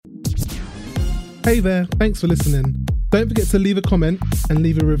Hey there, thanks for listening. Don't forget to leave a comment and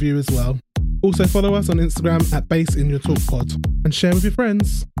leave a review as well. Also follow us on Instagram at Bass in Your Talk Pod and share with your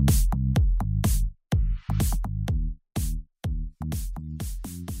friends.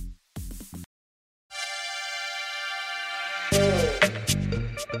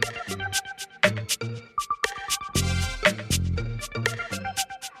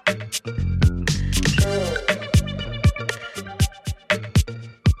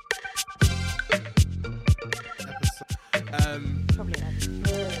 Probably an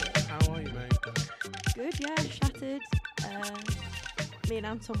How are you, mate? Good, yeah, shattered. Me and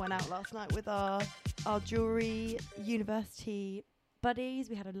Anton went out last night with our jewellery university buddies.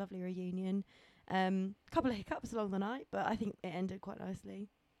 We had a lovely reunion. Couple of hiccups along the night, but I think it ended quite nicely.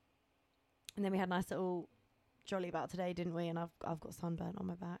 And then we had a nice little jolly about today, didn't we? And I've got sunburn on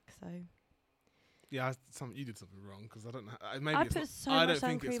my back, so. Yeah, you did something wrong because I don't know. Maybe I it's put not, so I much don't sun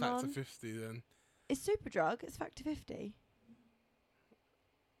think it's cream factor on. 50 then. It's Superdrug. It's factor 50.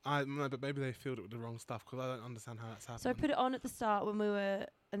 No, but maybe they filled it with the wrong stuff because I don't understand how that's happened. So I put it on at the start when we were,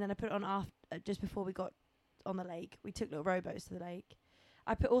 and then I put it on after, just before we got on the lake. We took little rowboats to the lake.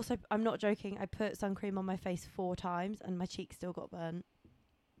 I'm not joking, I put sun cream on my face 4 times and my cheeks still got burnt.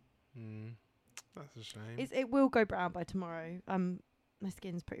 That's a shame. It will go brown by tomorrow. My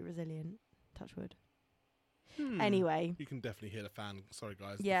skin's pretty resilient. Touch wood. Anyway. You can definitely hear the fan. Sorry,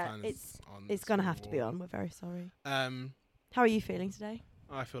 guys. Yeah, the fan is on. It's going to have to be on. We're very sorry. How are you feeling today?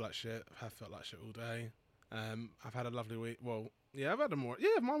 I feel like shit. I've felt like shit all day. I've had a lovely week. Well, yeah, I've had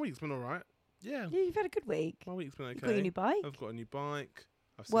my week's been all right. Yeah. Yeah, you've had a good week. My week's been okay. You've got your new bike. I've got a new bike.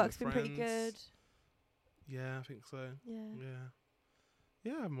 Work's been pretty good. Yeah, I think so. Yeah.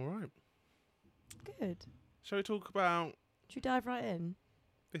 Yeah, I'm all right. Good. Shall we talk about... Should we dive right in?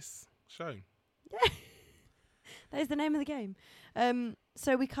 This show? Yeah. That is the name of the game.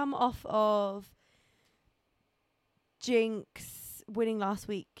 So we come off of Jinx winning last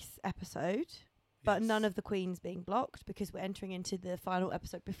week's episode, but none of the queens being blocked because we're entering into the final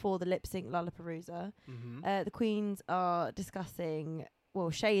episode before the lip sync Lollapalooza. The queens are discussing... Well,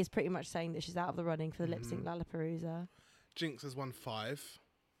 Shay is pretty much saying that she's out of the running for the lip sync Lollapalooza. Jinx has won 5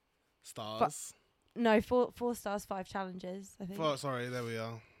 stars. No, 4 stars, 5 challenges, I think. Sorry, there we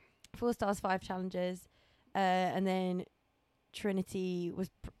are. 4 stars, 5 challenges. And then Trinity was...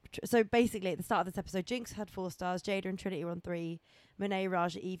 so basically, at the start of this episode, Jinx had 4 stars. Jada and Trinity were on 3. Monet,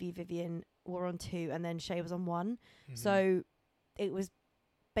 Raja, Evie, Vivian were on 2. And then Shay was on 1. So it was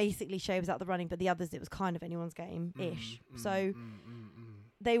basically Shay was out the running, but the others, it was kind of anyone's game-ish.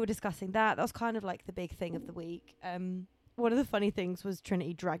 They were discussing that. That was kind of like the big thing of the week. One of the funny things was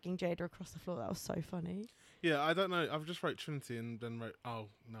Trinity dragging Jada across the floor. That was so funny. Yeah, I don't know. I've just wrote Trinity and then wrote... Oh,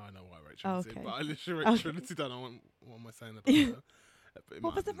 no, I know why I wrote Trinity. Okay. But I literally wrote Trinity. Don't know what am I saying about her.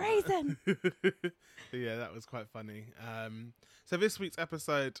 What was the reason? Yeah, that was quite funny. So this week's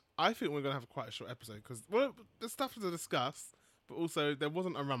episode, I think we're going to have quite a short episode because, well, there's stuff to discuss, but also there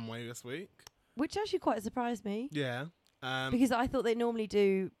wasn't a runway this week. Which actually quite surprised me. Yeah. Because I thought they normally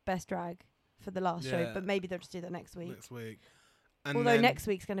do Best Drag for the last show, but maybe they'll just do that next week. And although next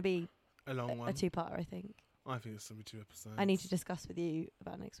week's going to be a long one. A 2-parter, I think. I think it's going to be 2 episodes. I need to discuss with you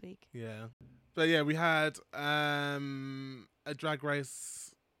about next week. Yeah. But yeah, we had a drag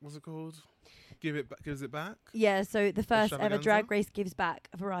race. What's it called? Gives it back? Yeah, so the first ever Drag Race Gives Back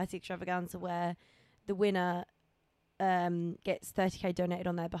a variety extravaganza where the winner gets 30k donated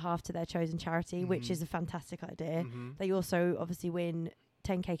on their behalf to their chosen charity, which is a fantastic idea. They also obviously win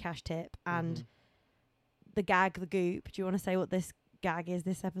 10k cash tip and the gag, the goop. Do you want to say what this gag is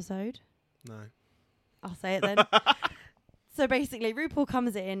this episode? No. I'll say it then. So basically, RuPaul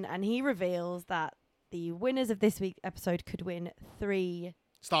comes in and he reveals that the winners of this week's episode could win 3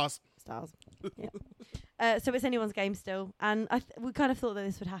 stars. Yeah. So it's anyone's game still. And we kind of thought that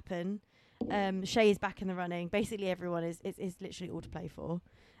this would happen. Shay is back in the running. Basically, everyone is literally all to play for.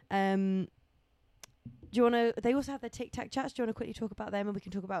 Do you want to... They also have their tic-tac chats. Do you want to quickly talk about them and we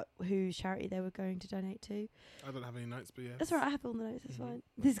can talk about whose charity they were going to donate to? I don't have any notes, but yeah. That's all right. I have all the notes. That's fine.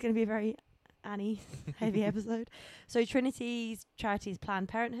 This is going to be a very Annie-heavy episode. So Trinity's charity is Planned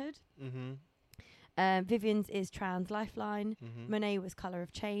Parenthood. Vivian's is Trans Lifeline. Monet was Colour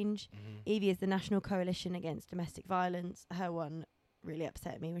of Change. Evie is the National Coalition Against Domestic Violence. Her one really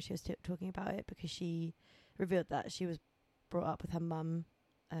upset me when she was talking about it because she revealed that she was brought up with her mum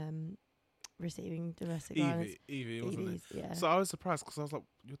receiving domestic violence. Evie, wasn't it? Yeah. So I was surprised because I was like,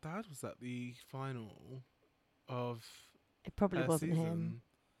 your dad was at the final of it probably wasn't season. him.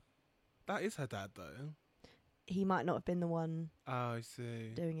 That is her dad, though. He might not have been the one I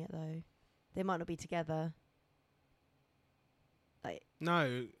see. doing it, though. They might not be together.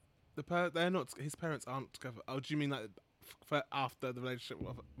 No, They're not. His parents aren't together. Oh, do you mean like for after the relationship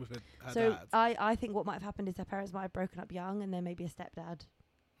with her So dad? I think what might have happened is their parents might have broken up young, and there may be a stepdad.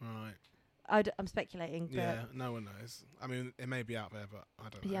 Right. I'm speculating. But Yeah, no one knows. I mean, it may be out there, but I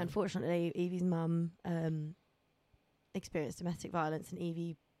don't know. yeah, unfortunately, Evie's mum experienced domestic violence, and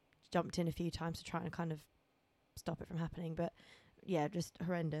Evie jumped in a few times to try and kind of stop it from happening. But yeah, just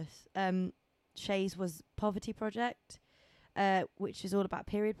horrendous. Shay's was Poverty Project, which is all about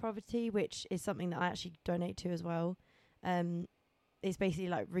period poverty, which is something that I actually donate to as well. It's basically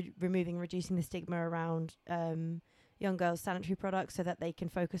like reducing the stigma around young girls' sanitary products so that they can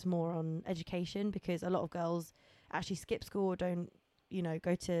focus more on education, because a lot of girls actually skip school or don't,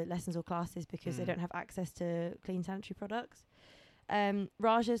 go to lessons or classes because they don't have access to clean sanitary products.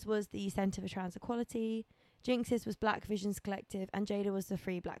 Raja's was the Centre for Trans Equality, Jinx's was Black Visions Collective, and Jada was the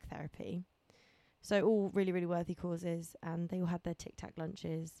Free Black Therapy. So all really, really worthy causes, and they all had their Tic Tac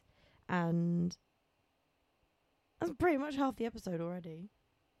lunches, and that's pretty much half the episode already.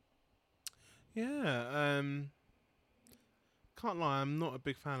 Yeah, can't lie, I'm not a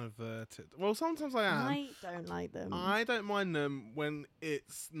big fan of well, sometimes I am. I don't like them. I don't mind them when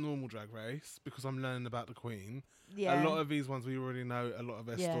it's normal Drag Race because I'm learning about the Queen. Yeah. A lot of these ones we already know a lot of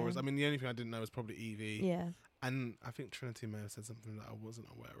their stories. I mean, the only thing I didn't know was probably Evie. Yeah. And I think Trinity may have said something that I wasn't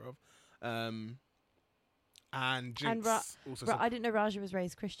aware of. And Jinx also said, I didn't know Raja was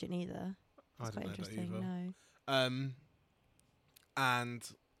raised Christian either. That's I quite didn't know that interesting. either. No. And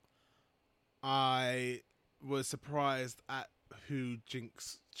I was surprised at who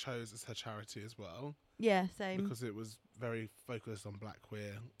Jinx chose as her charity as well. Yeah, same. Because it was very focused on black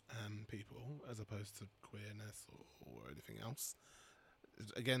queer people as opposed to queerness or anything else.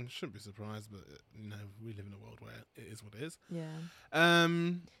 Again, shouldn't be surprised, but we live in a world where it is what it is. Yeah.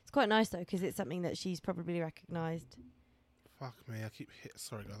 It's quite nice though, because it's something that she's probably recognised. Fuck me,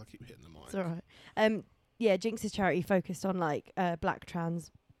 sorry guys, I keep hitting the mic. It's alright. Yeah, Jinx's charity focused on like black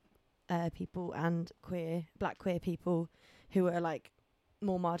trans people and black queer people who are like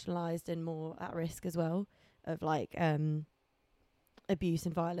more marginalised and more at risk as well of like abuse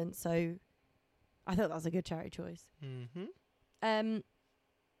and violence. So I thought that was a good charity choice. Mm-hmm.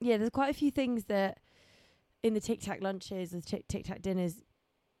 Yeah, there's quite a few things that in the Tic Tac lunches, the Tic Tac dinners,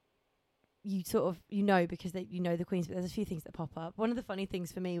 you sort of because the queens, but there's a few things that pop up. One of the funny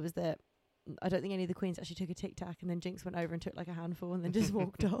things for me was that I don't think any of the queens actually took a Tic Tac, and then Jinx went over and took like a handful and then just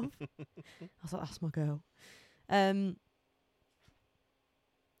walked off. I was like, that's my girl. Do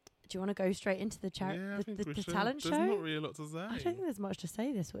you want to go straight into the the talent show? There's not really a lot to say. I don't think there's much to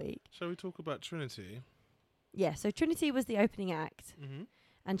say this week. Shall we talk about Trinity? Yeah, so Trinity was the opening act. Mm-hmm.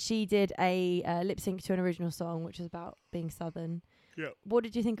 And she did a lip sync to an original song, which was about being Southern. Yeah. What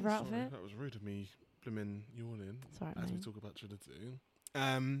did you think of her outfit? That was rude of me, blimmin' yawning. Sorry, as mate. we talk about Trinity.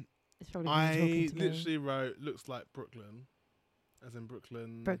 It's probably I literally wrote, looks like Brooklyn, as in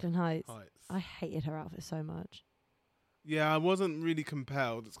Brooklyn Heights. I hated her outfit so much. Yeah, I wasn't really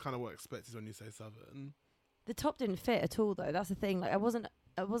compelled. It's kind of what I expected when you say Southern. The top didn't fit at all, though. That's the thing. Like, it wasn't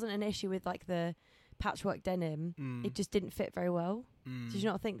an issue with like the patchwork denim. It just didn't fit very well. Did you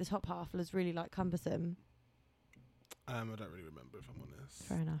not think the top half was really like cumbersome? I don't really remember, if I'm honest.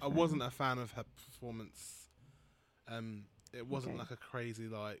 Fair enough. I wasn't a fan of her performance. It wasn't like a crazy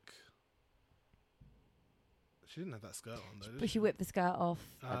like. She didn't have that skirt on though. But she whipped the skirt off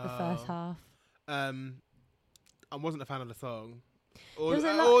at the first half. I wasn't a fan of the song. Or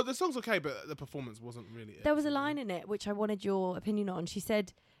the song's okay, but the performance wasn't really it. There was a line in it which I wanted your opinion on. She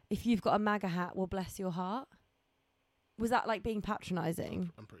said, "If you've got a MAGA hat, we'll bless your heart." Was that like being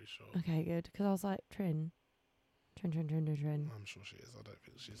patronising? I'm pretty sure. Okay, good. Because I was like, Trin. I'm sure she is. I don't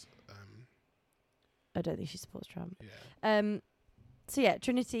think she's. I don't think she supports Trump. Yeah. So yeah,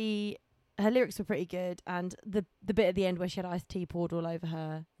 Trinity. Her lyrics were pretty good, and the bit at the end where she had iced tea poured all over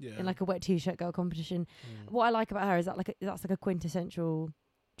her in like a wet t-shirt girl competition. What I like about her is that that's like a quintessential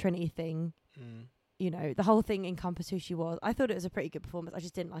Trinity thing. The whole thing encompassed who she was. I thought it was a pretty good performance. I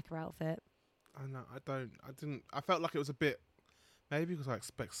just didn't like her outfit. I know. I didn't. I felt like it was a bit. Maybe because I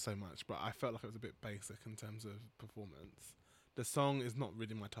expect so much, but I felt like it was a bit basic in terms of performance. The song is not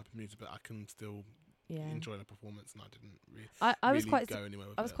really my type of music, but I can still enjoy the performance, and I didn't really. I was quite go anywhere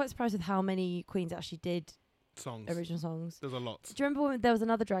with I was quite surprised with how many queens actually did original songs. There's a lot. Do you remember when there was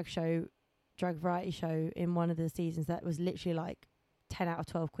another drag variety show in one of the seasons that was literally like 10 out of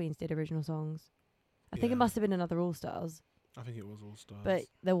 12 queens did original songs? I think it must have been another All Stars. I think it was All Stars, but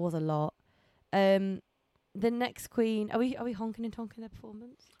there was a lot. The next queen, are we honking and tonking their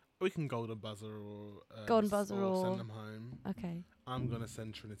performance? We can golden buzzer or or send them home. Okay. I'm gonna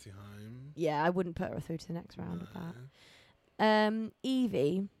send Trinity home. Yeah, I wouldn't put her through to the next round of that.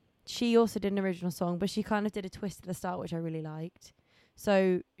 Evie, she also did an original song, but she kind of did a twist at the start, which I really liked.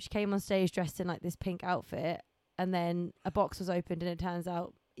 So she came on stage dressed in like this pink outfit, and then a box was opened, and it turns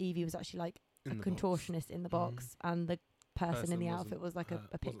out Evie was actually like a contortionist in the box, and the person in the outfit was like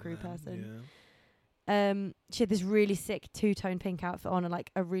a pit crew person. She had this really sick two-tone pink outfit on and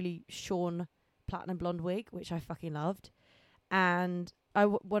like a really shorn platinum blonde wig, which I fucking loved. And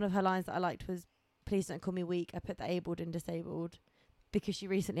one of her lines that I liked was, "Please don't call me weak. I put the abled in disabled," because she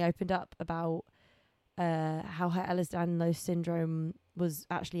recently opened up about how her Ehlers-Danlos syndrome was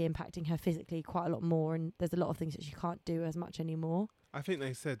actually impacting her physically quite a lot more, and there's a lot of things that she can't do as much anymore. I think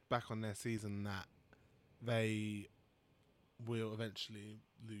they said back on their season that they will eventually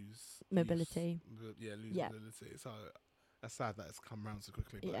lose mobility. Mobility. So it's sad that it's come around so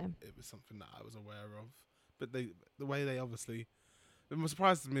quickly, but it was something that I was aware of. But the way they obviously, it was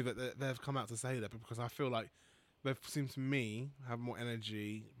surprised to me that they've come out to say that, because I feel like they've seemed to me have more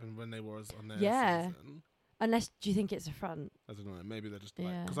energy than when they were on their season. Unless, do you think it's a front? I don't know. Maybe they're just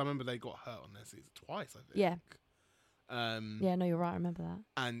like, because I remember they got hurt on their season twice, I think. Yeah. No, you're right. I remember that.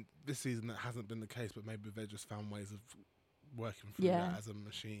 And this season that hasn't been the case, but maybe they just found ways of working through that as a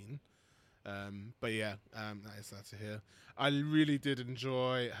machine. But that is sad to hear. I really did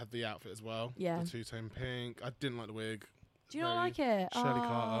enjoy the outfit as well. Yeah. The two-tone pink. I didn't like the wig. Do you not like it? Shirley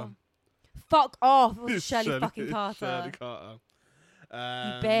Carter. Fuck off. It was Shirley fucking Carter. Shirley Carter. You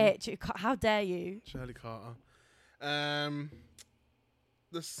bitch. How dare you? Shirley Carter.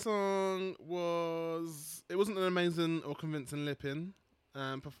 The song it wasn't an amazing or convincing lip-in.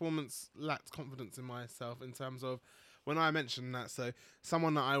 Performance lacked confidence in myself in terms of when I mentioned that. So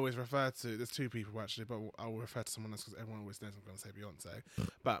someone that I always refer to, there's two people actually, but I'll refer to someone else because everyone always knows I'm going to say Beyonce.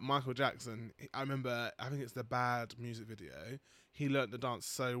 But Michael Jackson, I remember, I think it's the Bad music video. He learnt the dance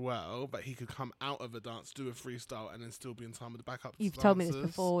so well that he could come out of a dance, do a freestyle, and then still be in time with the backup dancers. You've told me this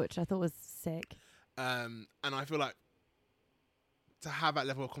before, which I thought was sick. And I feel like to have that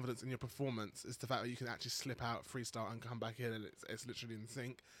level of confidence in your performance is the fact that you can actually slip out, freestyle, and come back in, and it's literally in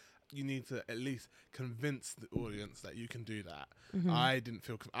sync. You need to at least convince the audience that you can do that. Mm-hmm.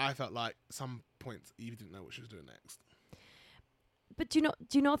 I felt like some points Evie didn't know what she was doing next. But do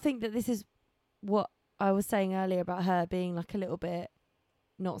you not think that this is what I was saying earlier about her being like a little bit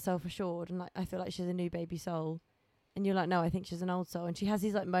not self-assured, and like I feel like she's a new baby soul, and you're like, no, I think she's an old soul, and she has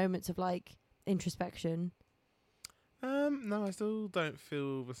these like moments of like introspection. No, I still don't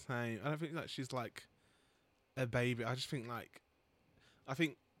feel the same. I don't think that she's like a baby. I just think I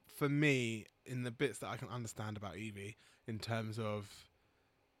think for me, in the bits that I can understand about Evie, in terms of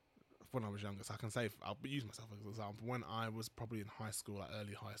when I was younger, so I can say, I'll use myself as an example. When I was probably in high school, like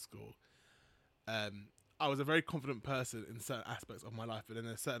early high school, I was a very confident person in certain aspects of my life, but then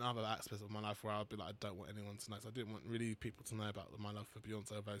there's certain other aspects of my life where I'd be like, I don't want anyone to know. So I didn't want really people to know about my love for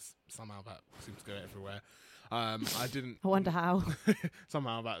Beyonce, although somehow that seems to go everywhere. I wonder how.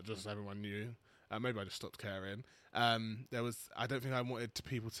 Somehow that just everyone knew. Maybe I just stopped caring. I don't think I wanted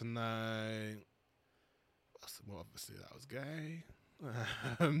people to know. Well, obviously that was gay.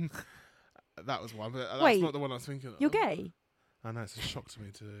 That was one, but that's not the one I was thinking of. You're gay? I know, it's a shock to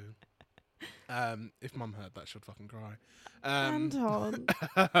me too. If Mum heard that, she'd fucking cry. Anton.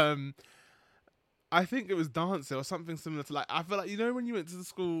 I think it was dancing or something similar to, like, I feel like, you know when you went to the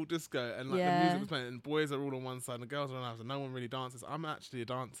school disco and like the music was playing and boys are all on one side and the girls are on the other and no one really dances. I'm actually a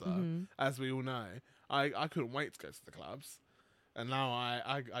dancer, as we all know. I couldn't wait to go to the clubs. And now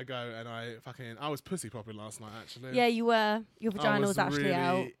I go and I was pussy popping last night, actually. Yeah, you were. Your vagina was actually really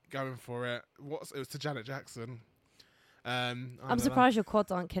out. Going for it. It was to Janet Jackson. I'm surprised your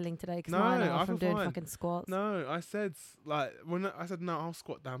quads aren't killing today because mine are from doing fucking squats. No, I said no, I'll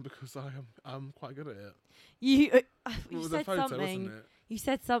squat down because I'm quite good at it. You said something. Wasn't it? You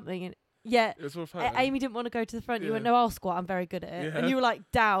said something and it was for a photo. Amy didn't want to go to the front. You went, no, I'll squat. I'm very good at it. Yeah. And you were like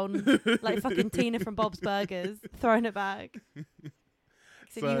down, like fucking Tina from Bob's Burgers, throwing it back.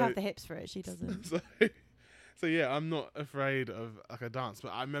 So you have the hips for it. She doesn't. So yeah, I'm not afraid of like a dance, but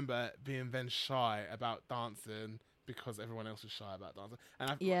I remember being then shy about dancing because everyone else was shy about dancing.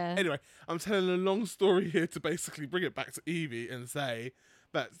 And anyway, I'm telling a long story here to basically bring it back to Evie and say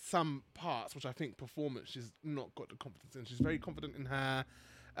that some parts, which I think performance, she's not got the confidence in. She's very confident in her,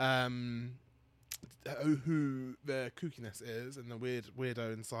 who the kookiness is and the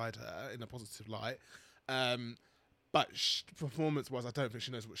weirdo inside her in a positive light. But performance-wise, I don't think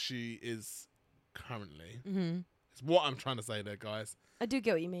she knows what she is currently. Mm-hmm. It's what I'm trying to say there, guys. I do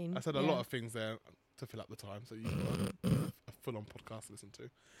get what you mean. I said a lot of things there to fill up the time, so you've got a full-on podcast to listen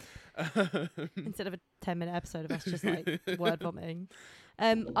to. Instead of a 10-minute episode of us just like word vomiting.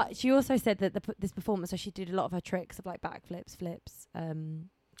 She also said that this performance, so she did a lot of her tricks of like backflips, flips,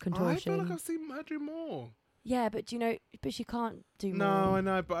 contortion. I feel like I've seen her do more. Yeah, but do you know? But she can't do more. No, I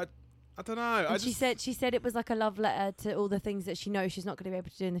know, but I don't know. And she said it was like a love letter to all the things that she knows she's not going to be able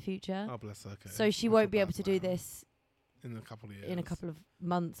to do in the future. Oh, bless her. Okay. So she I won't feel be able bad to do now. this In a couple of years. in a couple of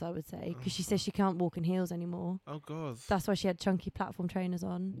months, I would say, because she Oh. says she can't walk in heels anymore. Oh, God. That's why she had chunky platform trainers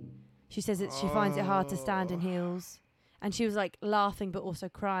on. She says that she finds it hard to stand in heels, and she was like laughing but also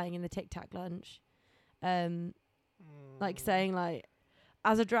crying in the Tic Tac lunch, like saying like,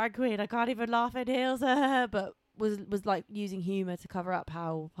 as a drag queen, I can't even laugh in heels, but was like using humour to cover up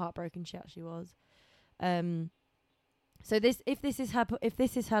how heartbroken she actually was. So if this is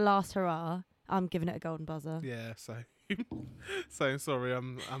her last hurrah, I'm giving it a golden buzzer. Yeah, so sorry,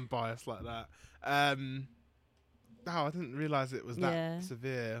 I'm biased like that. I didn't realise it was that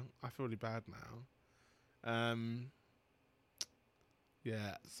severe. I feel really bad now.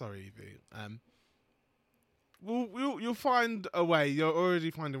 Yeah, sorry, Evie. You'll find a way. You're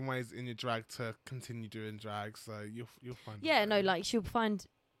already finding ways in your drag to continue doing drag, so you'll find. Yeah, no, like she'll find.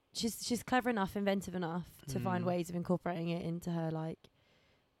 She's clever enough, inventive enough to find ways of incorporating it into her like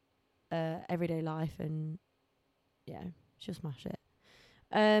everyday life, and yeah, she'll smash it.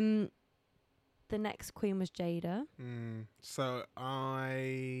 The next queen was Jada. So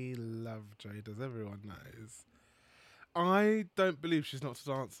I love Jada, as everyone knows. I don't believe she's not a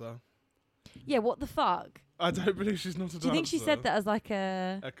dancer. Yeah, what the fuck? I don't believe she's not a dancer. Do you think she said that as like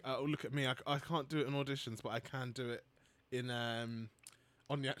a... look at me, I can't do it in auditions, but I can do it in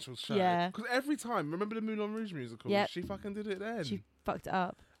on the actual show. Yeah. Because every time, remember the Moulin Rouge musical? Yep. She fucking did it then. She fucked it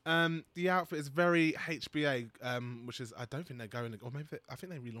up. The outfit is very HBA, which is, I don't think they're going, or maybe I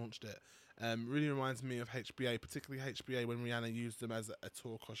think they relaunched it. Really reminds me of HBA, particularly HBA when Rihanna used them as a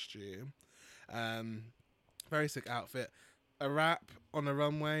tour costume. Very sick outfit. A rap on a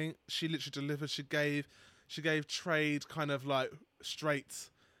runway. She literally delivered. She gave Trade kind of like straight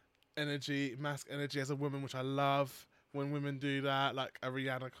energy, mask energy as a woman, which I love when women do that, like a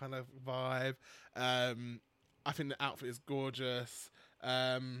Rihanna kind of vibe. I think the outfit is gorgeous.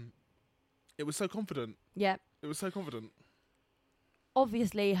 It was so confident. Yeah. It was so confident.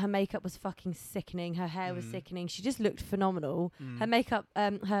 Obviously, her makeup was fucking sickening. Her hair was sickening. She just looked phenomenal. Her makeup,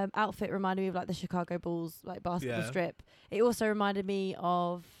 her outfit reminded me of like the Chicago Bulls like basketball strip. It also reminded me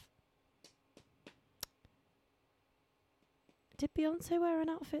of. Did Beyonce wear an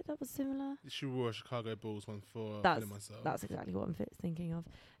outfit that was similar? She wore a Chicago Bulls one for That's myself. That's exactly what I'm thinking of.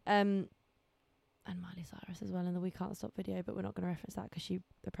 And Miley Cyrus as well in the We Can't Stop video, but we're not going to reference that because she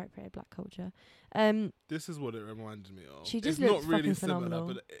appropriated black culture. This is what it reminded me of. She just it's looks not really fucking similar,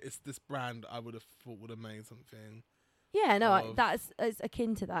 phenomenal. but it's this brand I would have thought would have made something. Yeah, no, that's it's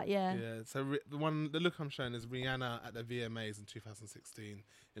akin to that. Yeah. Yeah. So the look I'm showing is Rihanna at the VMAs in 2016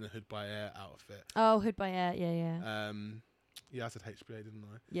 in a Hood by Air outfit. Oh, Hood by Air, yeah. Yeah, I said HBA, didn't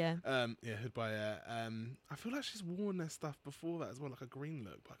I? Yeah. Yeah, Hood by Air. I feel like she's worn their stuff before that as well, like a green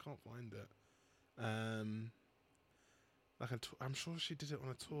look, but I can't find it. I'm sure she did it on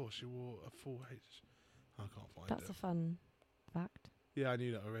a tour. She wore a full I can't find it. That's a fun fact. Yeah, I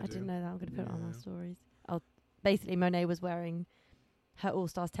knew that already. I didn't know that. I'm going to put it on my stories. Basically, Monet was wearing her All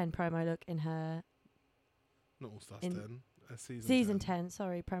Stars 10 promo look in her... Not All Stars 10. Season 10,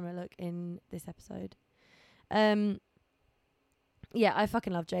 sorry, promo look in this episode. Yeah, I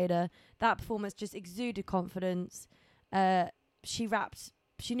fucking love Jada. That performance just exuded confidence. She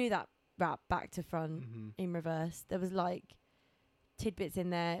knew that rap back to front in reverse. There was like tidbits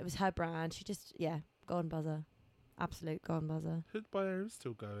in there. It was her brand. She just, golden buzzer. Absolute golden buzzer. Hood by Air is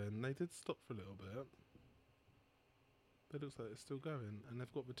still going. They did stop for a little bit. It looks like it's still going. And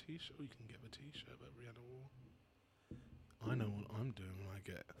they've got the t-shirt. Oh, you can get the t-shirt that Rihanna wore. I know what I'm doing when I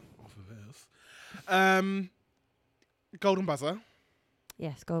get off of this. Golden buzzer.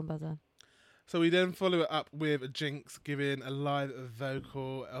 Yes, golden buzzer. So we then follow it up with Jinx giving a live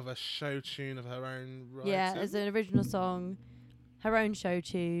vocal of a show tune of her own writing. Yeah, as an original song, her own show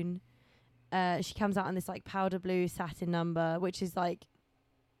tune. She comes out on this like powder blue satin number, which is like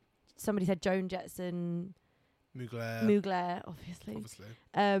somebody said Joan Jetson, Mugler, obviously.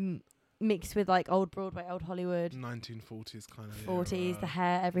 Mixed with like old Broadway, old Hollywood, 1940s kind of 40s, era. the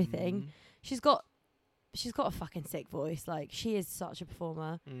hair, everything. She's got a fucking sick voice. Like she is such a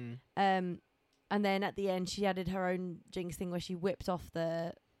performer. And then at the end, she added her own Jinx thing where she whipped off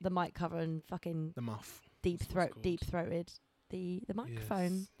the mic cover and fucking the muff, deep throated the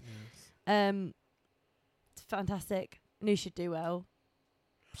microphone. Yes. It's fantastic. Knew she'd do well.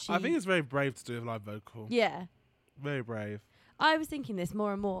 I think it's very brave to do a live vocal. Yeah, very brave. I was thinking this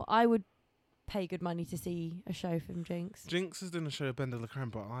more and more. I would pay good money to see a show from Jinx. Jinx is doing a show with Bender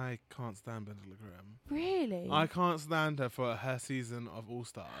LaCreme, but I can't stand Bender LaCreme. Really? I can't stand her for her season of All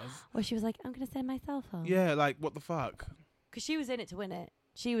Stars. Well, she was like, I'm going to send myself home. Yeah, like, what the fuck? Because she was in it to win it.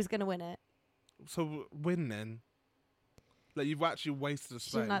 She was going to win it. So win then. Like, you've actually wasted a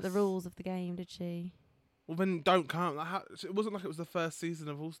space. She didn't like the rules of the game, did she? Well, then don't count. Like, it wasn't like it was the first season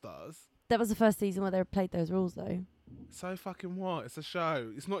of All Stars. That was the first season where they played those rules, though. So fucking what? It's a show.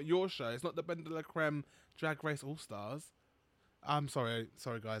 It's not your show. It's not the Bender LaCreme Drag Race All Stars. I'm sorry,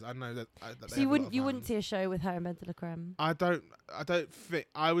 guys. I know that. So you wouldn't see a show with her and Bender LaCreme. I don't think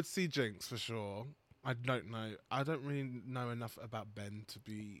I would see Jinx for sure. I don't know. I don't really know enough about Ben to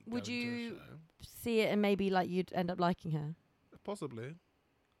be. Would going you to a show. see it and maybe like you'd end up liking her? Possibly.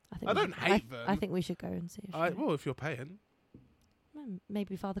 I don't hate them. I think we should go and see a show. Well, if you're paying.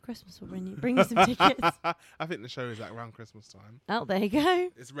 Maybe Father Christmas will bring you some tickets. I think the show is like around Christmas time. Oh, there you go.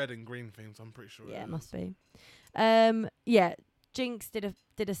 It's red and green themed, so I'm pretty sure. Yeah, it must be. Yeah, Jinx did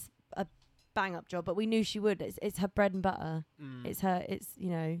a bang up job, but we knew she would. It's her bread and butter. It's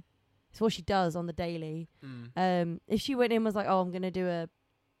what she does on the daily. If she went in and was like, oh, I'm gonna do a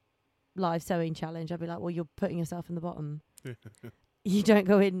live sewing challenge, I'd be like, well, you're putting yourself in the bottom. You don't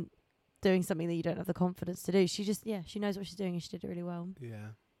go in doing something that you don't have the confidence to do. She just, she knows what she's doing and she did it really well. Yeah.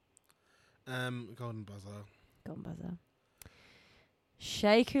 Golden Buzzer. Golden Buzzer.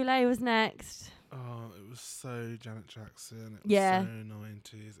 Shea Coulee was next. Oh, it was so Janet Jackson. It was Yeah. so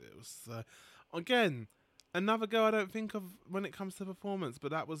 90s. It was so... Again, another girl I don't think of when it comes to performance,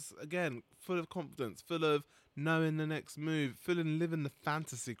 but that was, again, full of confidence, full of knowing the next move, full of living the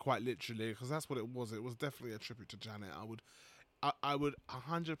fantasy quite literally, because that's what it was. It was definitely a tribute to Janet. I would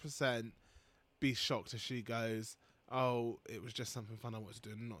 100% be shocked if she goes, oh, it was just something fun I wanted to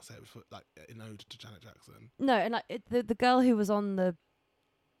do, and not say it was for, like in ode to Janet Jackson. No, and like the girl who was on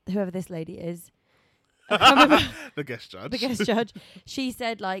whoever this lady is, I can't remember the guest judge. The guest judge. She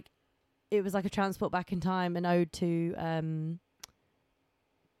said like it was like a transport back in time, an ode to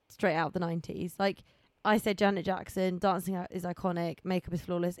straight out the 90s. Like I said, Janet Jackson, dancing out is iconic, makeup is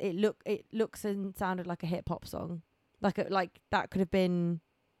flawless. It looks and sounded like a hip hop song. Like that could have been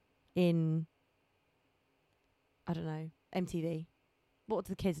in, I don't know, MTV. What do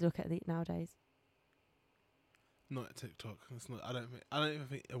the kids look at nowadays? Not at TikTok. It's not. I don't even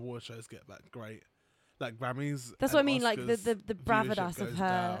think award shows get that great. Like Grammys. That's and what I mean. Oscars, like the viewership gravitas of goes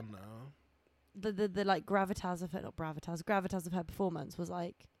her. down now. The like gravitas of her, not gravitas of her performance was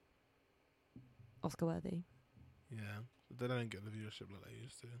like Oscar worthy. Yeah, they don't get the viewership like they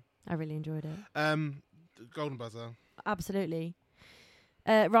used to. I really enjoyed it. Golden Buzzer. Absolutely.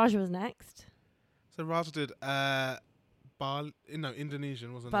 Raja was next. So Raja did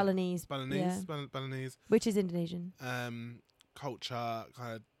Indonesian, wasn't Balinese. it? Balinese. Balinese. Which is Indonesian. Culture,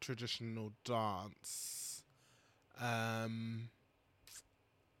 kind of traditional dance. How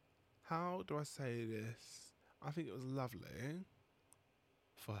do I say this? I think it was lovely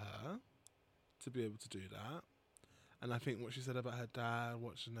for her to be able to do that. And I think what she said about her dad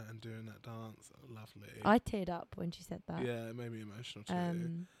watching it and doing that dance, lovely. I teared up when she said that. Yeah, it made me emotional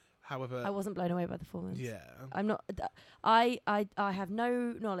too. However, I wasn't blown away by the performance. yeah, I'm not. I have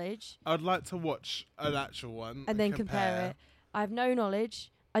no knowledge. I'd like to watch an actual one and then compare it. I have no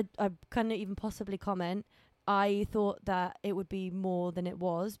knowledge. I couldn't even possibly comment. I thought that it would be more than it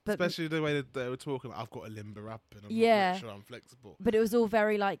was, but especially the way that they were talking. Like, I've got to limber up, and I'm yeah, not sure I'm flexible. But it was all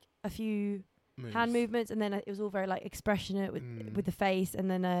very like a few hand Moves. movements, and then it was all very like expressionate with the face,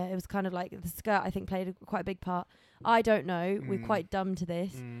 and then it was kind of like the skirt. I think played quite a big part. I don't know. We're quite dumb to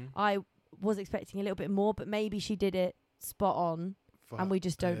this. I was expecting a little bit more, but maybe she did it spot on, and we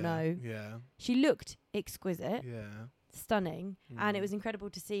just don't know. Yeah, she looked exquisite. Yeah. Stunning, and it was incredible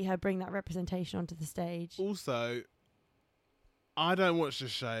to see her bring that representation onto the stage. Also, I don't watch the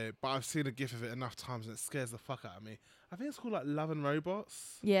show, but I've seen a gif of it enough times and it scares the fuck out of me. I think it's called like Love and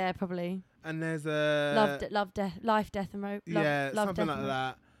Robots. Yeah, probably. And there's a Life, Death and Robots. Yeah, something like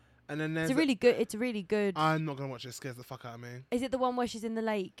that. And then there's it's a really good. I'm not gonna watch it. It scares the fuck out of me. Is it the one where she's in the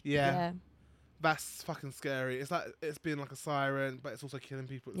lake? Yeah. That's fucking scary. It's like it's being like a siren, but it's also killing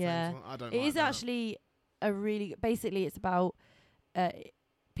people at the same time. I don't. It is actually a really basically it's about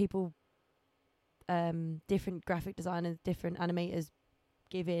people, different graphic designers, different animators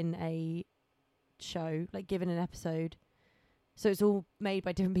given a show, like given an episode. So it's all made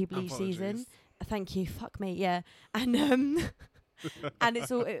by different people each season. Thank you. Fuck me. Yeah. And and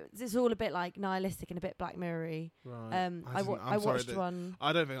it's all a bit like nihilistic and a bit Black Mirror-y. Right. I watched one.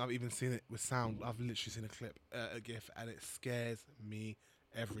 I don't think I've even seen it with sound. I've literally seen a clip, a GIF, and it scares me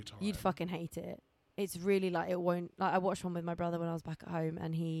every time. You'd fucking hate it. It's really like it won't. Like I watched one with my brother when I was back at home,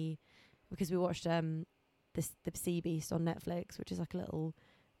 and he because we watched the Sea Beast on Netflix, which is like a little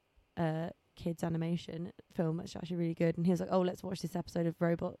kids animation film that's actually really good. And he was like, "Oh, let's watch this episode of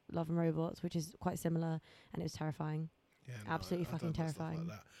Love and Robots," which is quite similar, and it was terrifying. Yeah, Absolutely I fucking don't like stuff terrifying.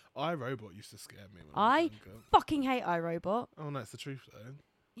 Like that. iRobot used to scare me. When I was younger. fucking hate iRobot. Oh no, it's the truth though.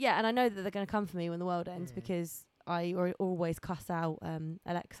 Yeah, and I know that they're going to come for me when the world ends because I always cuss out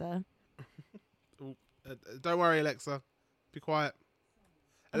Alexa. Don't worry, Alexa. Be quiet.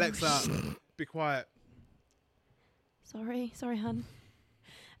 Alexa, be quiet. Sorry, hun.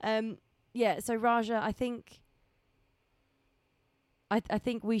 Yeah, so Raja, I think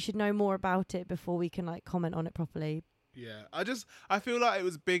we should know more about it before we can like comment on it properly. Yeah, I feel like it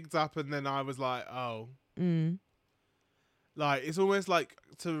was bigged up, and then I was like, oh, like it's almost like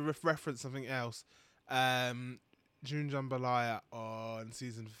to reference something else. June Jambalaya on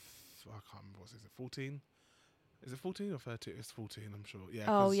season, I can't remember what season, 14. Is it 14 or 13? It's 14, I'm sure. Yeah.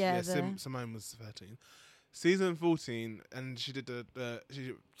 Oh yeah. Simone was 13. Season 14, and she did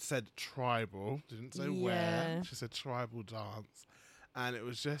she said tribal, didn't say where. She said tribal dance, and it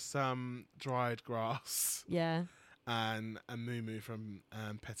was just some dried grass. Yeah. And a moo from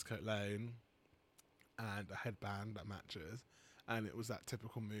Petticoat Lane, and a headband that matches, and it was that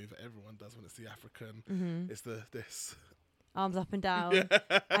typical move that everyone does when it's the African. Mm-hmm. It's this arms up and down,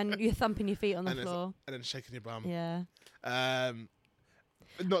 and you're thumping your feet on the floor, and then shaking your bum. Yeah.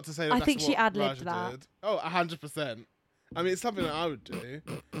 Not to say that I that's think she what ad-libbed Raja that. did. Oh, 100%. I mean, it's something that I would do,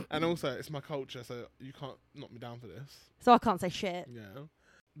 and also it's my culture, so you can't knock me down for this. So I can't say shit. Yeah.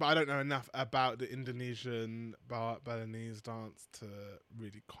 But I don't know enough about the Indonesian Balinese dance to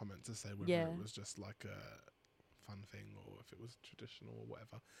really comment to say whether it was just like a fun thing or if it was traditional or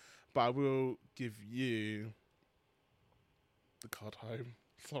whatever. But I will give you the card home.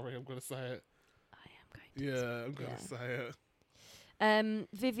 Sorry, I'm going to say it. I am going to. Yeah, I'm going to say it.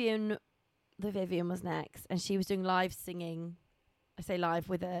 Vivian was next, and she was doing live singing. I say live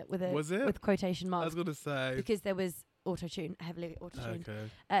with quotation marks. I was going to say because there was heavily auto-tuned. Okay.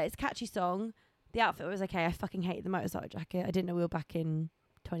 It's a catchy song. The outfit was okay. I fucking hated the motorcycle jacket. I didn't know we were back in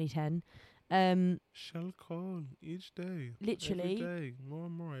 2010. Shall call each day. Literally. Every day. More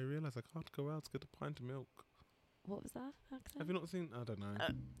and more I realise I can't go out to get a pint of milk. What was that accent? Have you not seen? I don't know.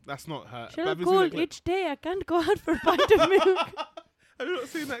 That's not her. Shall call each day. I can't go out for a pint of milk. Have you not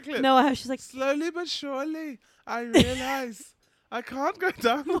seen that clip? No, I have. She's like, slowly but surely, I realise I can't go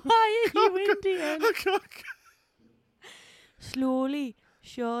down. Why are you Indian? I can't. Slowly,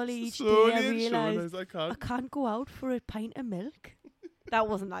 surely, each slowly day I realise I can't go out for a pint of milk. That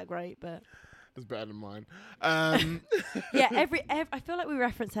wasn't that great, but it's better than mine. Yeah, every I feel like we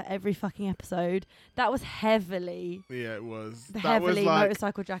reference her every fucking episode. That was heavily. Yeah, it was. The that heavily was like,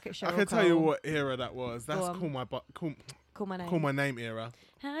 motorcycle jacket show. I can tell you what era that was. That's Call My Name. Call My Name era.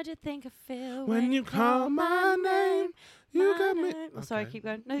 How do you think I feel when you call my name? You got me. Oh, sorry, keep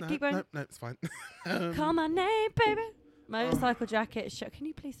going. No, keep going. No, it's fine. Call my name, baby. Motorcycle jacket. Can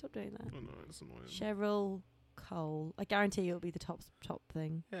you please stop doing that? Oh no, it's annoying. Cheryl Cole. I guarantee you it'll be the top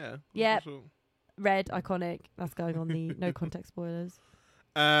thing. Yeah. Yeah. Sure. Red, iconic. That's going on the no context spoilers.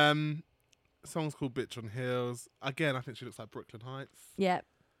 Song's called Bitch on Heels. Again, I think she looks like Brooklyn Heights. Yeah.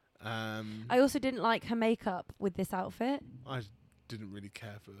 I also didn't like her makeup with this outfit. I didn't really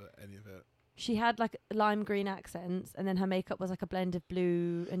care for any of it. She had like lime green accents, and then her makeup was like a blend of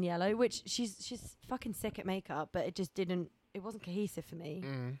blue and yellow, which she's fucking sick at makeup, but it wasn't cohesive for me.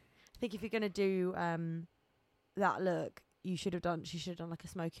 I think if you're gonna do that look, she should have done like a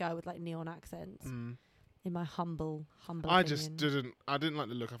smoky eye with like neon accents. In my humble I opinion. just didn't like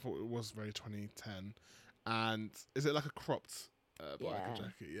the look. I thought it was very 2010. And is it like a cropped biker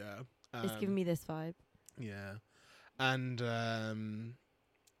jacket? Yeah. It's giving me this vibe. Yeah. And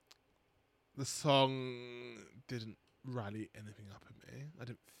the song didn't rally anything up in me. I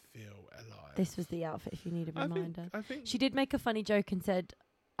didn't feel alive. This was the outfit if you need a reminder. I think she did make a funny joke and said,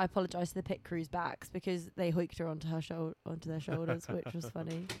 I apologise to the pit crew's backs because they hoiked her onto their shoulders, which was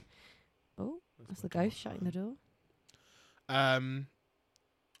funny. Oh, that's the ghost shutting the door.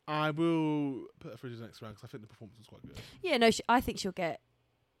 I will put her through the next round because I think the performance was quite good. Yeah, no, I think she'll get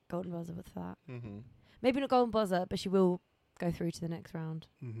golden buzzer with that. Mm-hmm. Maybe not golden buzzer, but she will go through to the next round.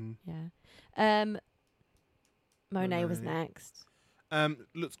 Mm-hmm. Yeah. Monet was next.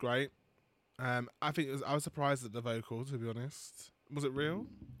 Looks great. I think I was surprised at the vocals, to be honest. Was it real?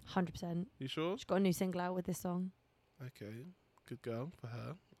 100%. You sure? She's got a new single out with this song. Okay, good girl for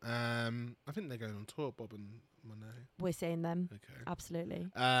her. I think they're going on tour, Bob and Monet. We're seeing them. Okay. Absolutely.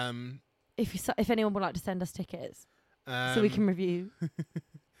 If anyone would like to send us tickets so we can review.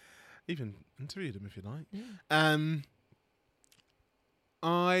 Even interview them if you like. Yeah.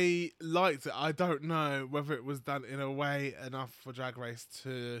 I liked it. I don't know whether it was done in a way enough for Drag Race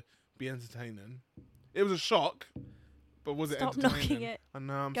to be entertaining. It was a shock, but was Stop it entertaining? knocking it. I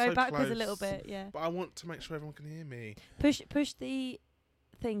know, I'm Go so backwards close. a little bit, yeah. But I want to make sure everyone can hear me. Push the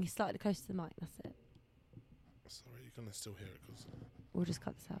thing slightly closer to the mic. That's it. Sorry, you're gonna still hear it because We'll just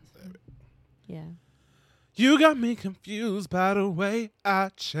cut this out. Yeah. you got me confused by the way I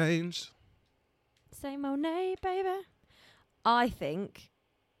changed. Say Monet, baby. I think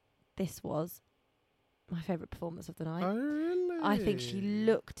this was my favourite performance of the night. Oh, really? I think she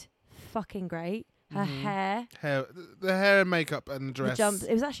looked fucking great. Her hair, the hair and makeup and the dress.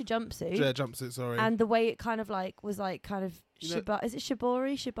 it was actually jumpsuit. Yeah, jumpsuit, sorry. And the way it kind of like was like kind of You know- is it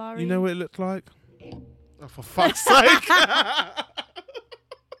Shibari? You know what it looked like? Oh, for fuck's sake.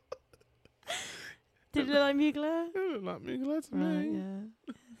 Did it look like Mugler? It looked like Mugler to Right, me.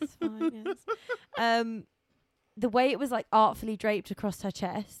 yeah. It's fine, yes. The way it was like artfully draped across her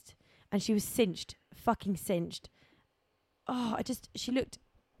chest and she was fucking cinched. Oh, she looked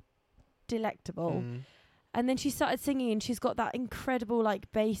delectable. Mm. And then she started singing and she's got that incredible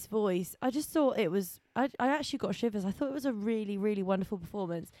like bass voice. I just thought it was, I actually got shivers. I thought it was a really, really wonderful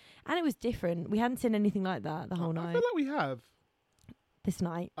performance. And it was different. We hadn't seen anything like that the whole I night. feel like we have. This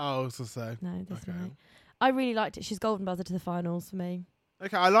night. Oh, I was to say. No, this Okay. night. I really liked it. She's golden buzzer to the finals for me.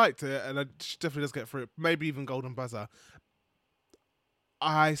 Okay, I liked it, and she definitely does get through it. Maybe even golden buzzer.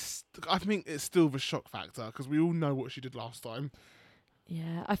 I think it's still the shock factor because we all know what she did last time.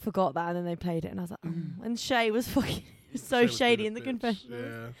 Yeah, I forgot that and then they played it and I was like, oh. And Shay was fucking so Shay was shady being a in the bitch, confessionals.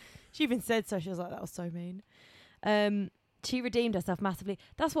 Yeah. She even said so. She was like, that was so mean. She redeemed herself massively.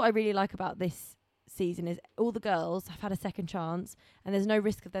 That's what I really like about this season is all the girls have had a second chance and there's no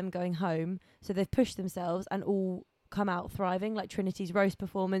risk of them going home. So they've pushed themselves and all come out thriving, like Trinity's roast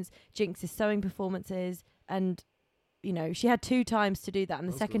performance, Jinx's sewing performances, and you know, she had 2 times to do that and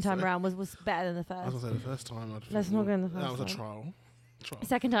the second time around was better than the first. I was going to say the first time. Let's not go in the first That was a time. trial.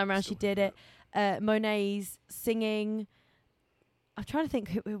 Second time around, she did it. Monet's singing. I'm trying to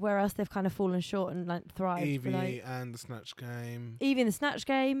think where else they've kind of fallen short and like thrived. Evie and the Snatch Game. Evie in the Snatch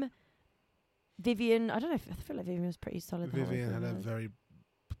Game. Vivian, I don't know. I feel like Vivian was pretty solid. Vivian had a very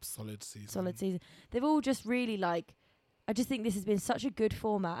solid season. They've all just really like. I just think this has been such a good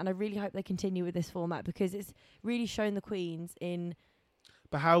format, and I really hope they continue with this format because it's really shown the queens in.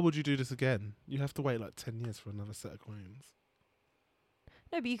 But how would you do this again? You have to wait like 10 years for another set of queens.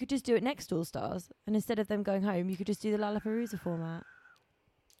 No, but you could just do it next All Stars, and instead of them going home, you could just do the Lollapalooza format.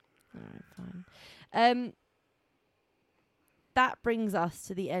 All right, fine. That brings us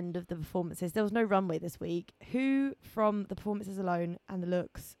to the end of the performances. There was no runway this week. Who from the performances alone and the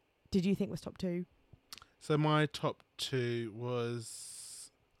looks did you think was top 2? So my top 2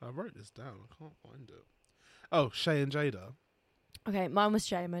 was... I wrote this down. I can't find it. Oh, Shay and Jada. Okay, mine was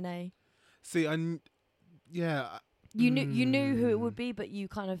Shay and Monet. See, yeah. You knew who it would be, but you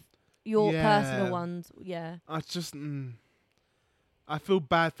kind of your personal ones, yeah. I just I feel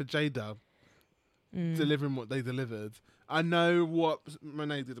bad for Jada delivering what they delivered. I know what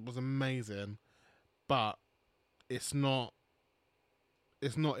Monet did was amazing, but it's not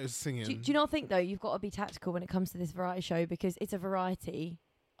as singing. Do you not think though you've got to be tactical when it comes to this variety show because it's a variety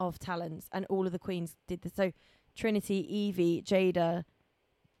of talents and all of the queens did this. So Trinity, Evie, Jada,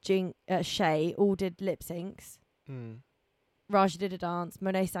 Shay all did lip syncs. Raja did a dance,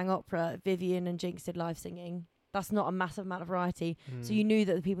 Monet sang opera, Vivian and Jinx did live singing. That's not a massive amount of variety. So you knew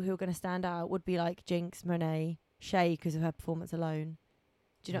that the people who were going to stand out would be like Jinx, Monet, Shay because of her performance alone.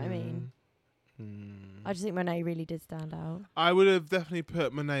 Do you know what I mean? I just think Monet really did stand out. I would have definitely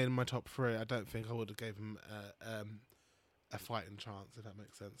put Monet in my top 3. I don't think I would have gave him a fighting chance, if that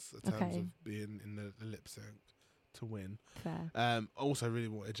makes sense, in terms of being in the lip sync to win. Fair. Also really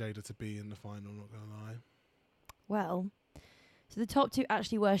wanted Jada to be in the final, not going to lie. Well, so the top 2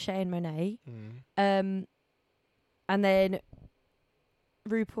 actually were Shay and Monet. And then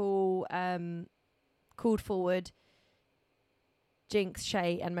RuPaul called forward Jinx,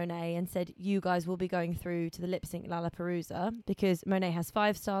 Shay and Monet and said, you guys will be going through to the lip sync Lollapalooza because Monet has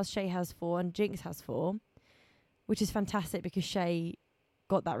 5 stars, Shay has 4 and Jinx has 4, which is fantastic because Shay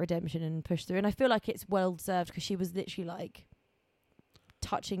got that redemption and pushed through. And I feel like it's well deserved because she was literally like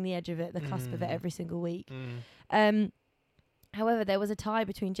touching the edge of it, the cusp of it every single week. However, there was a tie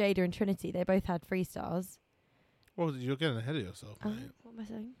between Jada and Trinity. They both had 3 stars. Well, you're getting ahead of yourself, mate. What am I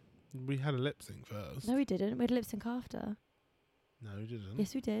saying? We had a lip sync first. No, we didn't. We had a lip sync after. No, we didn't.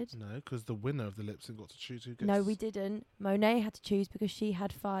 Yes, we did. No, because the winner of the lip sync got to choose who gets... No, we didn't. Monet had to choose because she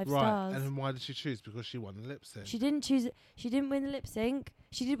had 5 stars. Right, and then why did she choose? Because she won the lip sync. She didn't choose. She didn't win the lip sync.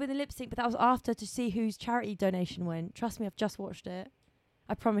 She did win the lip sync, but that was after to see whose charity donation went. Trust me, I've just watched it.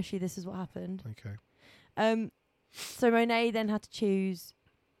 I promise you this is what happened. Okay. So Monet then had to choose.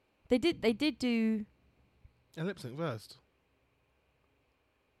 They did do. A lip sync first.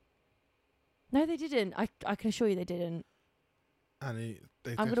 No, they didn't. I can assure you they didn't. And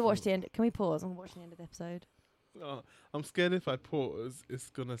I'm going to watch the end. Can we pause? I'm going to watch the end of the episode. Oh, I'm scared if I pause, it's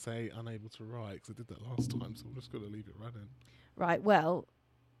going to say unable to write, because I did that last time, so I'm just going to leave it running. Right, well,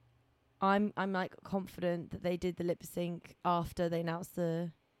 I'm like confident that they did the lip sync after they announced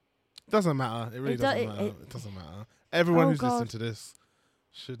the... Doesn't matter. It really doesn't matter. It doesn't matter. Everyone who's listening to this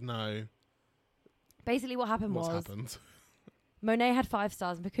should know. Basically what happened what's was... happened. Monet had 5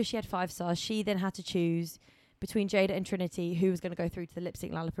 stars, and because she had 5 stars, she then had to choose between Jada and Trinity who was going to go through to the lip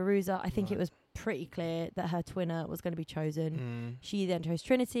sync Lollapalooza. I think it was pretty clear that her twinner was going to be chosen. She then chose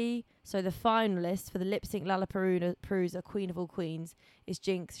Trinity. So the finalists for the lip sync Lollapalooza Queen of All Queens is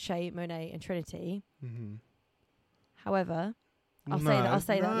Jinx, Shay, Monet, and Trinity. Mm-hmm. However, I'll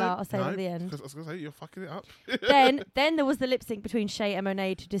say that at the end. Because I was going to say, you're fucking it up. then there was the lip sync between Shay and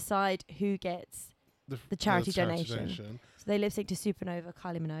Monet to decide who gets the charity donation. So they lip sync to Supernova,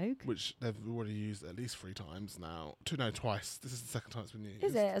 Kylie Minogue. Which they've already used at least 3 times now. Twice. This is the second time it's been used.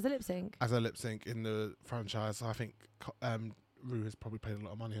 Is it? As a lip sync? As a lip sync in the franchise. I think Rue has probably paid a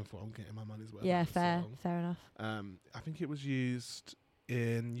lot of money for it. I'm getting my money's worth. Yeah, fair enough. I think it was used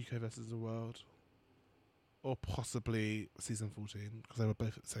in UK versus the World. Or possibly season 14, because they were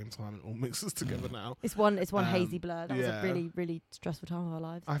both at the same time and all mixes together now. It's one hazy blur. That was a really, really stressful time of our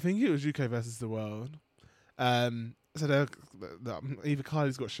lives. I think it was UK versus the World. So either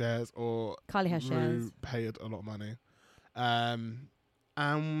Kylie's got shares or Kylie has shares. Paid a lot of money.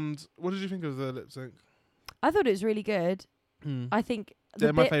 And what did you think of the lip sync? I thought it was really good. I think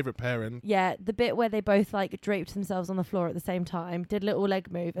they're my favourite pairing. Yeah, the bit where they both like draped themselves on the floor at the same time, did a little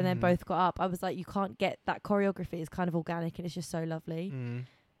leg move, and then both got up. I was like, you can't get that choreography. Is kind of organic and it's just so lovely.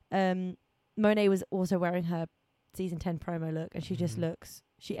 Monet was also wearing her season 10 promo look, and she just looks.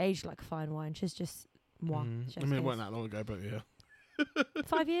 She aged like fine wine. She's just. I mean, it wasn't that long ago, but yeah.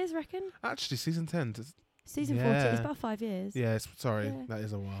 5 years, reckon? Actually, season 10. Season 14. It's about 5 years. Yeah, that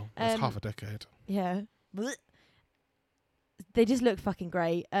is a while. It's half a decade. Yeah. They just look fucking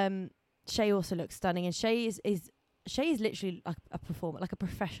great. Shay also looks stunning, and Shay is literally like a performer, like a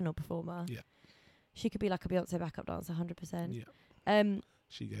professional performer. Yeah. She could be like a Beyonce backup dancer, 100%. Yeah.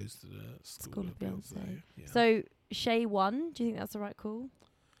 She goes to the school of Beyonce. Yeah. So Shay won. Do you think that's the right call?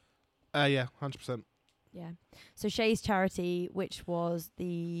 Yeah, 100%. Yeah. So Shay's charity, which was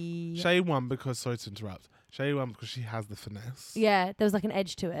the... Shay won because, sorry to interrupt, Shay won because she has the finesse. Yeah, there was like an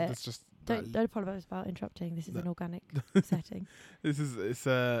edge to it. It's just... Don't apologise about interrupting. This is an organic setting. It's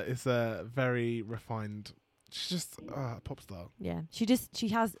a very refined... She's just a pop star. Yeah. She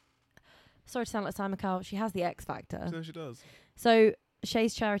has... Sorry to sound like Simon Cowell. She has the X factor. No, she does. So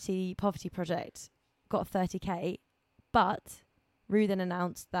Shay's charity poverty project got 30k, but Rue then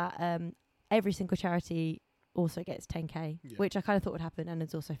announced that every single charity also gets 10k, which I kind of thought would happen, and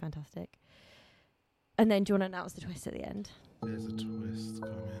it's also fantastic. And then do you want to announce the twist at the end? There's a twist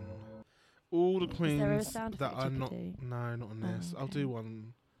coming. All the queens that are not... No, not on this. Okay. I'll do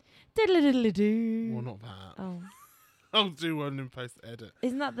one. Diddle-diddle-doo. Well, not that. Oh. I'll do one in post-edit.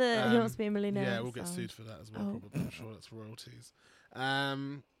 Isn't that the Who Wants to Be a Millionaire? Yeah, we'll get sued for that as well, probably. I'm sure that's royalties.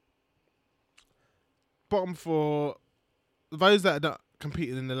 Bottom 4, those that are not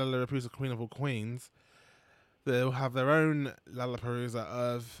competing in the Lollapalooza Queen of All Queens, they'll have their own Lollapalooza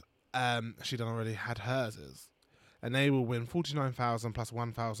of She Done Already Had Hers. And they will win 49,000 plus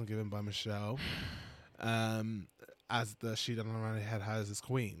 1,000 given by Michelle as the She Done Already Had Hers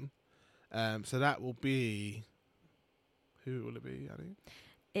queen. So that will be... Who will it be, Annie?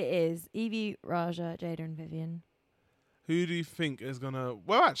 It is Evie, Raja, Jada and Vivian. Who do you think is going to...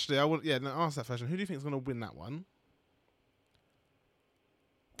 Well, actually, ask that question. Who do you think is going to win that one?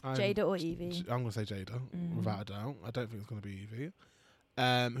 Jada or Evie? I'm going to say Jada, without a doubt. I don't think it's going to be Evie.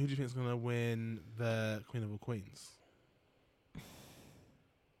 Who do you think is going to win the Queen of All Queens?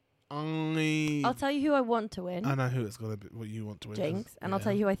 I'll tell you who I want to win. I know who it's going to be. What you want to win. Jinx. And I'll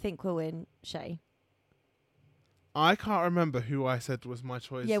tell you who I think will win. Shay. I can't remember who I said was my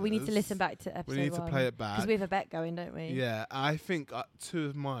choice. Yeah, we need to listen back to episode 1. We need to play it back. Because we have a bet going, don't we? Yeah, I think 2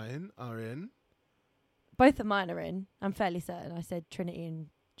 of mine are in. Both of mine are in. I'm fairly certain. I said Trinity and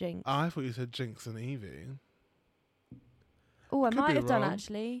Jinx. I thought you said Jinx and Evie. Oh, I might have done,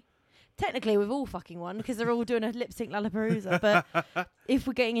 actually. Technically, we've all fucking won because they're all doing a lip sync Lollapalooza. But if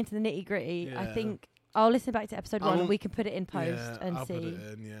we're getting into the nitty gritty, I think I'll listen back to episode 1 and we can put it in post and I'll see. Put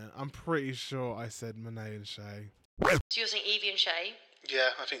it in, yeah. I'm pretty sure I said Monet and Shay. So you're saying Evie and Shay? Yeah,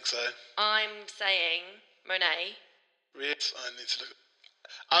 I think so. I'm saying Monet. Yes, I need to look.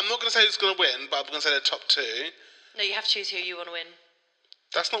 I'm not going to say who's going to win, but I'm going to say the top two. No, you have to choose who you want to win.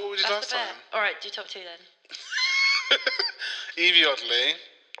 That's not what we did last time. All right, do top two then. Evie Oddly.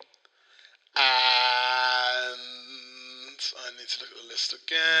 And I need to look at the list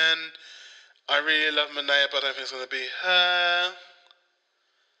again. I really love Monet, but I don't think it's going to be her.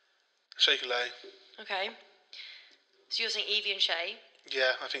 Shake Lay. Okay. So you're saying Evie and Shay?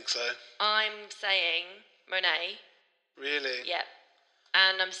 Yeah, I think so. I'm saying Monet. Really? Yeah.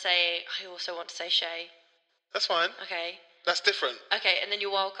 And I'm saying, I also want to say Shay. That's fine. Okay. That's different. Okay, and then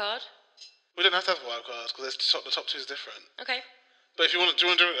your wild card? We don't have to have a wild card because the top two is different. Okay. But if you want to,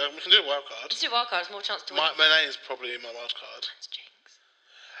 we can do a wild card. Let's do a wild card. There's more chance to win. Monet is probably my wild card. That's Jinx.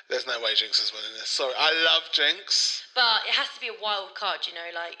 There's no way Jinx is winning this. Sorry, I love Jinx. But it has to be a wild card, you know,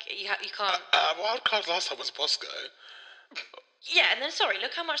 like you can't. Wild card last time was Bosco. Yeah, and then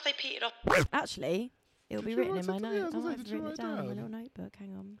look how much they petered off. Actually, it'll be written in my note. Yeah, I might have did you written write it down in my down? little notebook.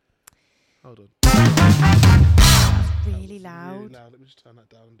 Hang on. Hold on. That's really loud. Really loud. Let me just turn that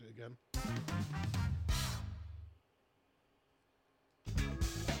down and do it again.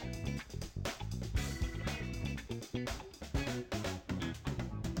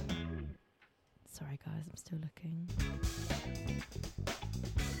 Sorry, guys, I'm still looking.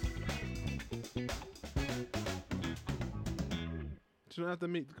 Do you not have the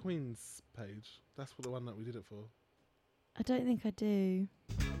Meet the Queens page? That's the one that we did it for. I don't think I do.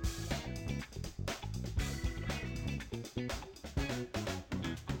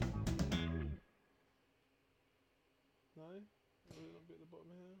 No? Will it not be at the bottom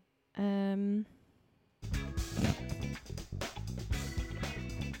here?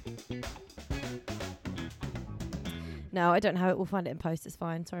 No, I don't have it. We'll find it in post. It's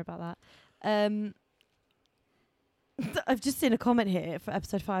fine. Sorry about that. I've just seen a comment here for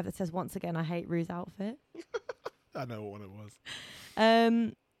episode 5 that says, "Once again, I hate Rue's outfit." I know what one it was.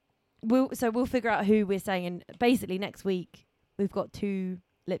 We'll figure out who we're saying, and basically next week we've got 2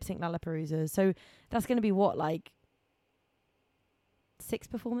 lip sync Lollapaloozas. So that's going to be what, like 6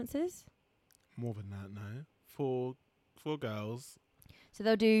 performances? More than that, no. 4 girls. So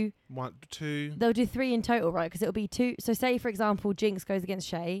they'll do 1, 2. They'll do 3 in total, right? Because it'll be 2. So say, for example, Jinx goes against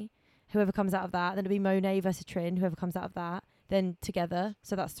Shay. Whoever comes out of that. Then it'll be Monet versus Trin. Whoever comes out of that. Then together.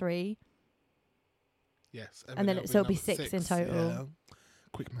 So that's 3. Yes. And then it'll be 6 in total. Yeah.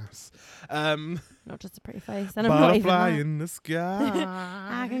 Quick maths. Not just a pretty face. And I'm not even Butterfly that. in the sky.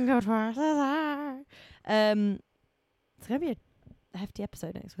 I can go twice as high. It's going to be a hefty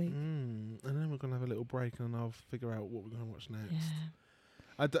episode next week. And then we're going to have a little break and I'll figure out what we're going to watch next. Yeah.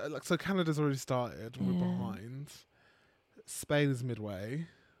 So Canada's already started. We're Yeah. behind. Spain is midway.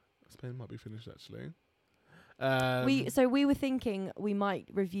 Spain might be finished actually. We were thinking we might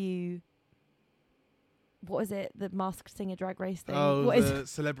review. What is it? The Masked Singer Drag Race thing. Oh, What is the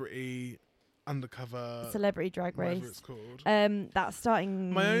Celebrity Undercover. Celebrity Drag whatever Race. it's called. That's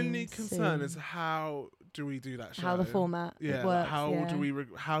starting. My only concern soon. is how do we do that show? How the format Yeah. works. How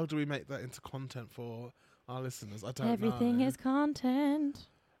do we make that into content for our listeners? I don't know. Everything is content.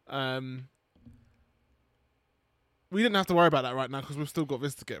 We didn't have to worry about that right now because we've still got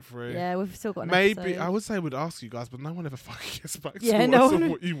this to get through. Yeah, we've still got an Maybe episode. I would say we'd ask you guys, but no one ever fucking gets back to Yeah, us no on one-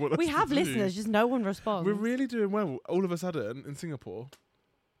 what you want us We to have do. listeners, just no one responds. We're really doing well. All of a sudden in Singapore,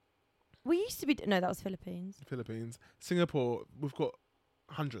 We used to be. No, that was Philippines. Philippines, Singapore, we've got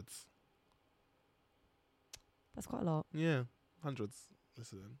hundreds. That's quite a lot. Yeah, hundreds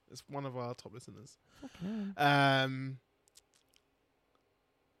listening. It's one of our top listeners. Fucking hell.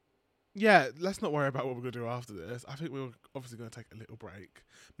 Yeah, let's not worry about what we're going to do after this. I think we're obviously going to take a little break.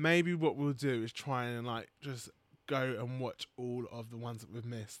 Maybe what we'll do is try and just go and watch all of the ones that we've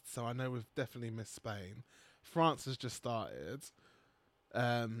missed. So I know we've definitely missed Spain. France has just started.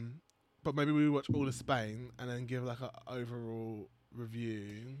 But maybe we watch all of Spain and then give an overall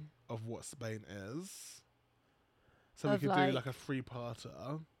review of what Spain is. So we Of, could do like- a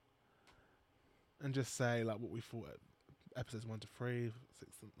 3-parter and just say what we thought episodes 1 to 3,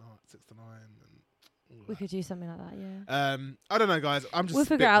 6 to 9, and all of We that. could do something like that, yeah. I don't know, guys. I'm just. We'll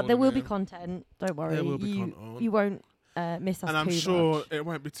figure it out. There spitballing will be here. content. Don't worry. There will be content. You won't miss us And I'm too sure much. it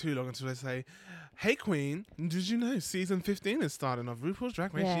won't be too long until they say, "Hey Queen, did you know season 15 is starting of RuPaul's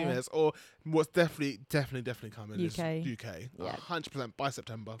Drag Race Yeah. US?" Or what's definitely coming UK. is UK. Yeah. 100% by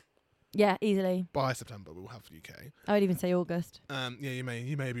September. Yeah, easily. By September we'll have UK. I would even say August. Yeah, you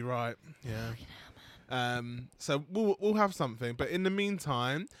may be right. Yeah. So we'll have something, but in the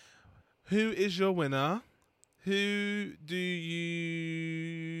meantime, who is your winner? Who do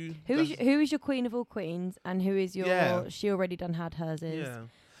you? Who is your queen of all queens, and who is your Yeah. she already done had hers is? Yeah.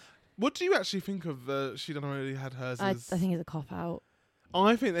 What do you actually think of She Done Already Had Hers? I think it's a cop out.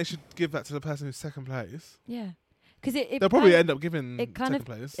 I think they should give that to the person who's second place. Yeah. Because They'll probably end up giving second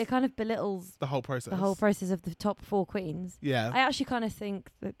place. It kind of belittles the whole process. the whole process of the top 4 queens. Yeah. I actually kind of think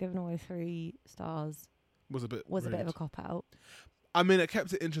that giving away 3 stars was a bit of a cop out. I mean, it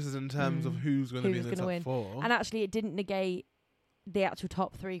kept it interesting in terms of who's going to be in the top win. 4. And actually, it didn't negate the actual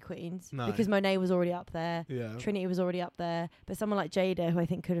top 3 queens. No. Because Monet was already up there. Yeah. Trinity was already up there. But someone like Jada, who I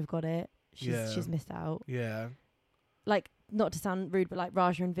think could have got it, she's missed out. Yeah. Like, not to sound rude, but like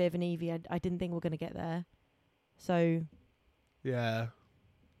Raja and Viv and Evie, I didn't think we're going to get there. So... yeah.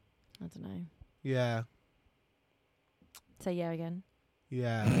 I don't know. Yeah. Say yeah again.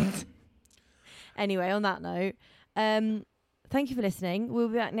 Yeah. Anyway, on that note, thank you for listening. We'll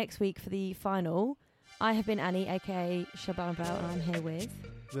be back next week for the final. I have been Annie, aka Shabana Bell, and I'm here with...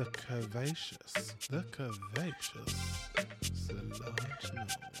 The curvaceous Solange Knowles.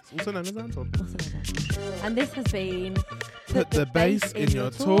 Also known as Anton. And this has been... Put the Bass in Your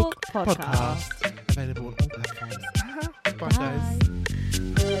Talk podcast. Available on all platforms. Bye, guys.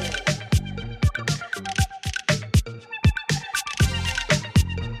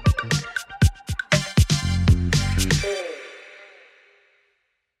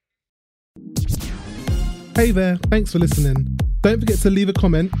 Hey there, thanks for listening. Don't forget to leave a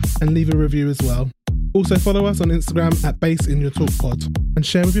comment and leave a review as well. Also follow us on Instagram at Bass in Your Talk Pod and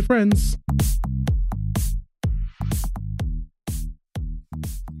share with your friends.